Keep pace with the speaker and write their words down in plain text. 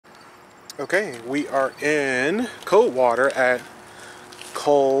Okay, we are in Coldwater at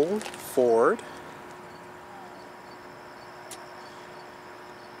Cold Ford.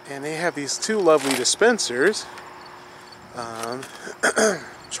 And they have these two lovely dispensers.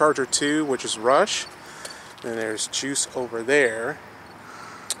 Charger 2, which is Rush. And there's Juice over there.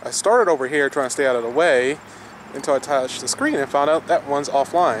 I started over here trying to stay out of the way until I touched the screen and found out that one's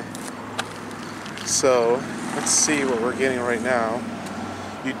offline. So let's see what we're getting right now.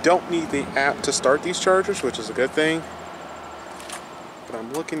 You don't need the app to start these chargers, which is a good thing. But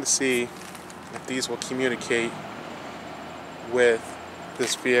I'm looking to see if these will communicate with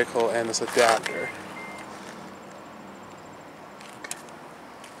this vehicle and this adapter. Okay.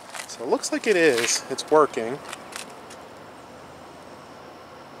 So it looks like it is. It's working.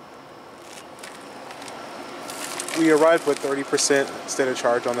 We arrived with 30% state of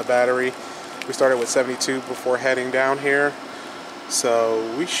charge on the battery. We started with 72 before heading down here.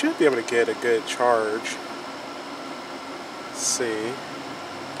 So we should be able to get a good charge. Let's see.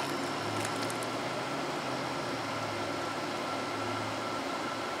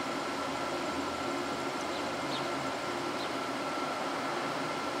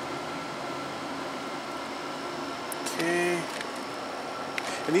 Okay.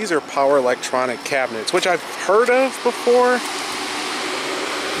 And these are power electronic cabinets, which I've heard of before,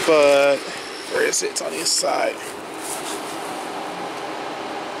 but where is it? It's on the side.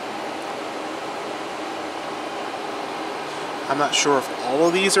 I'm not sure if all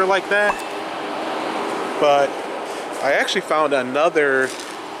of these are like that, but I actually found another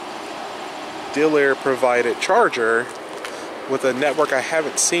dealer provided charger with a network I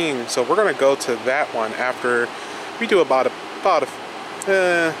haven't seen, so we're going to go to that one after we do about a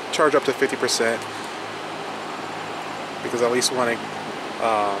charge up to 50%, because I at least want to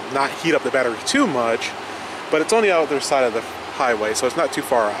not heat up the battery too much, but it's on the other side of the highway, so it's not too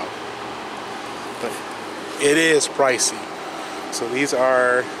far out, but it is pricey. So these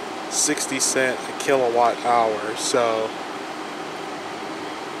are 60 cents a kilowatt hour. So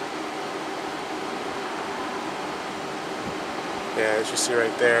yeah, as you see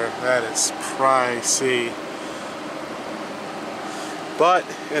right there, that is pricey. But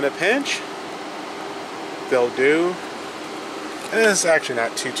in a pinch, they'll do. And it's actually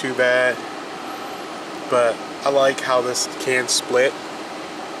not too bad. But I like how this can split.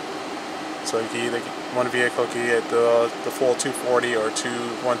 So you can either get one vehicle can get the full 240 or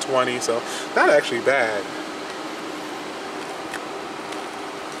 120, so not actually bad.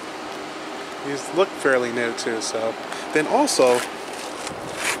 These look fairly new too. So then also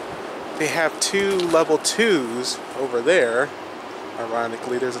they have two level 2s over there.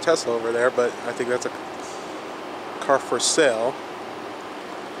 Ironically, there's a Tesla over there, but I think that's a car for sale.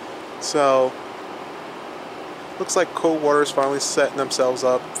 So looks like Coldwater is finally setting themselves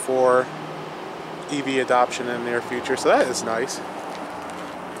up for EV adoption in the near future, so that is nice.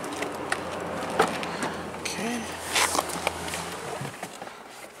 Okay.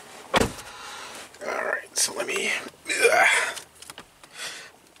 Alright, so let me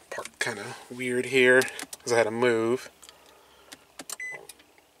park kind of weird here because I had to move.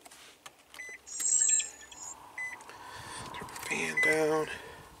 Turn the fan down.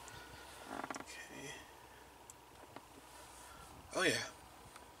 Okay. Oh yeah.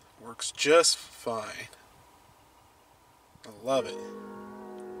 Works just fine. I love it.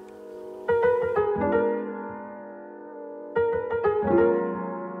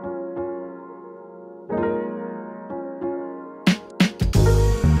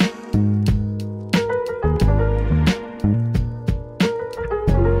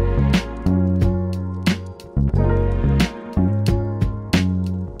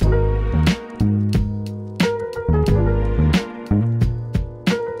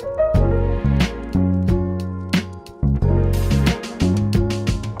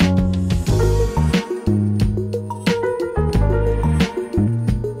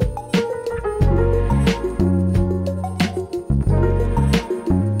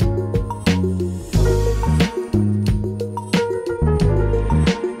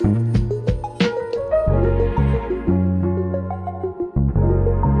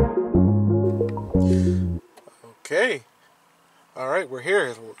 Okay, alright, we're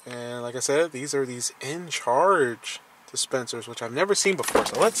here, and like I said, these are these in-charge dispensers, which I've never seen before,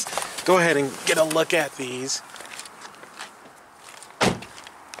 so let's go ahead and get a look at these.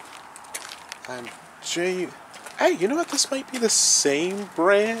 Hey, you know what, this might be the same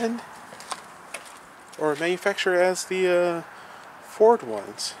brand or manufacturer as the Ford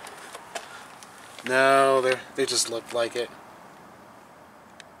ones. No, they just look like it.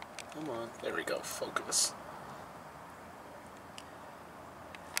 Come on, there we go, focus.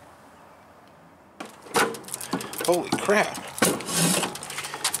 Holy crap.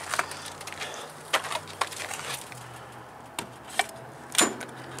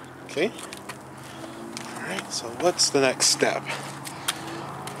 Okay. Alright, so what's the next step?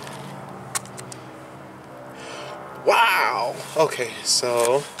 Wow! Okay,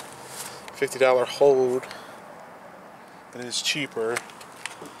 so $50 hold, but it's cheaper.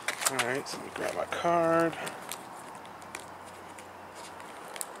 Alright, so let me grab my card.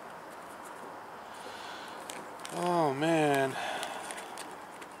 Oh man.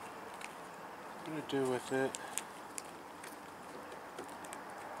 What do I do with it?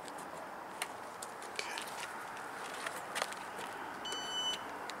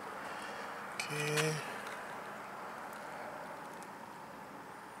 Okay.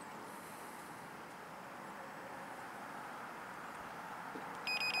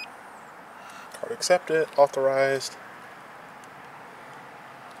 Card accepted, authorized.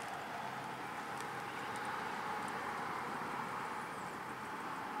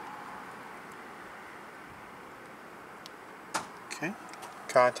 Okay.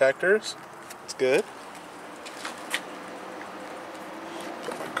 Contactors. That's good.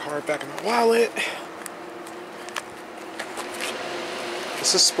 Put my card back in my wallet.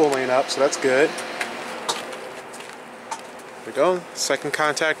 This is spooling up, so that's good. There we go. Second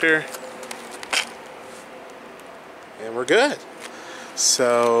contactor. And we're good.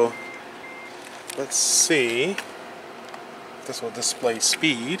 So let's see. This will display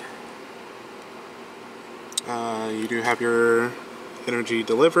speed. You do have your energy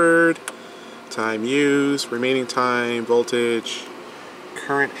delivered, time used, remaining time, voltage,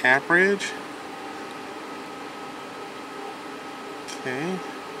 current amperage. Okay.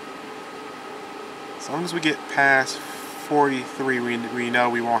 As long as we get past 43, we know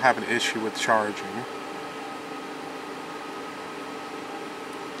we won't have an issue with charging.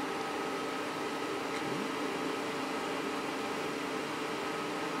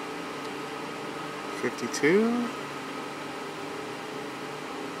 Okay. 52.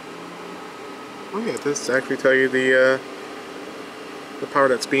 Oh yeah, this actually tell you the power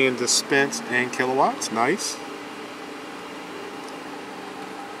that's being dispensed in kilowatts. Nice.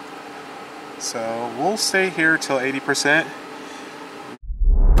 So we'll stay here till 80%.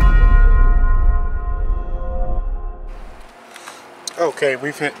 Okay,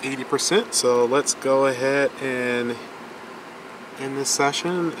 we've hit 80%, so let's go ahead and end this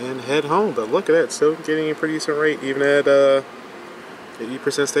session and head home. But look at that, still getting a pretty decent rate even at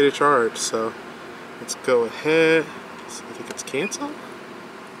 80% state of charge. So let's go ahead. I think it's cancel.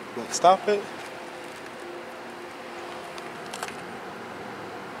 Let's stop it.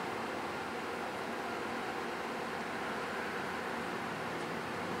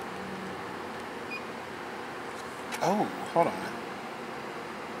 Oh, hold on.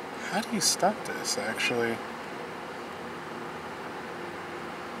 How do you stop this, actually?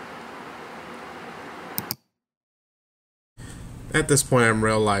 At this point, I'm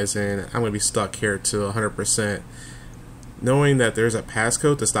realizing I'm going to be stuck here to 100%. Knowing that there's a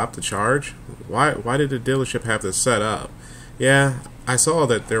passcode to stop the charge, why did the dealership have this set up? Yeah, I saw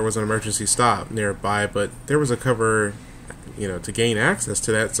that there was an emergency stop nearby, but there was a cover, to gain access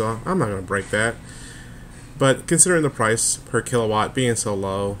to that, so I'm not going to break that. But considering the price per kilowatt being so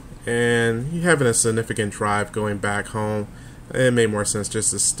low, and you having a significant drive going back home, it made more sense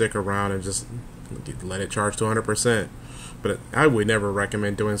just to stick around and just let it charge to 100%. But I would never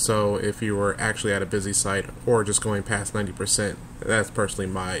recommend doing so if you were actually at a busy site or just going past 90%. That's personally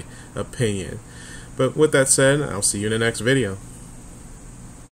my opinion. But with that said, I'll see you in the next video.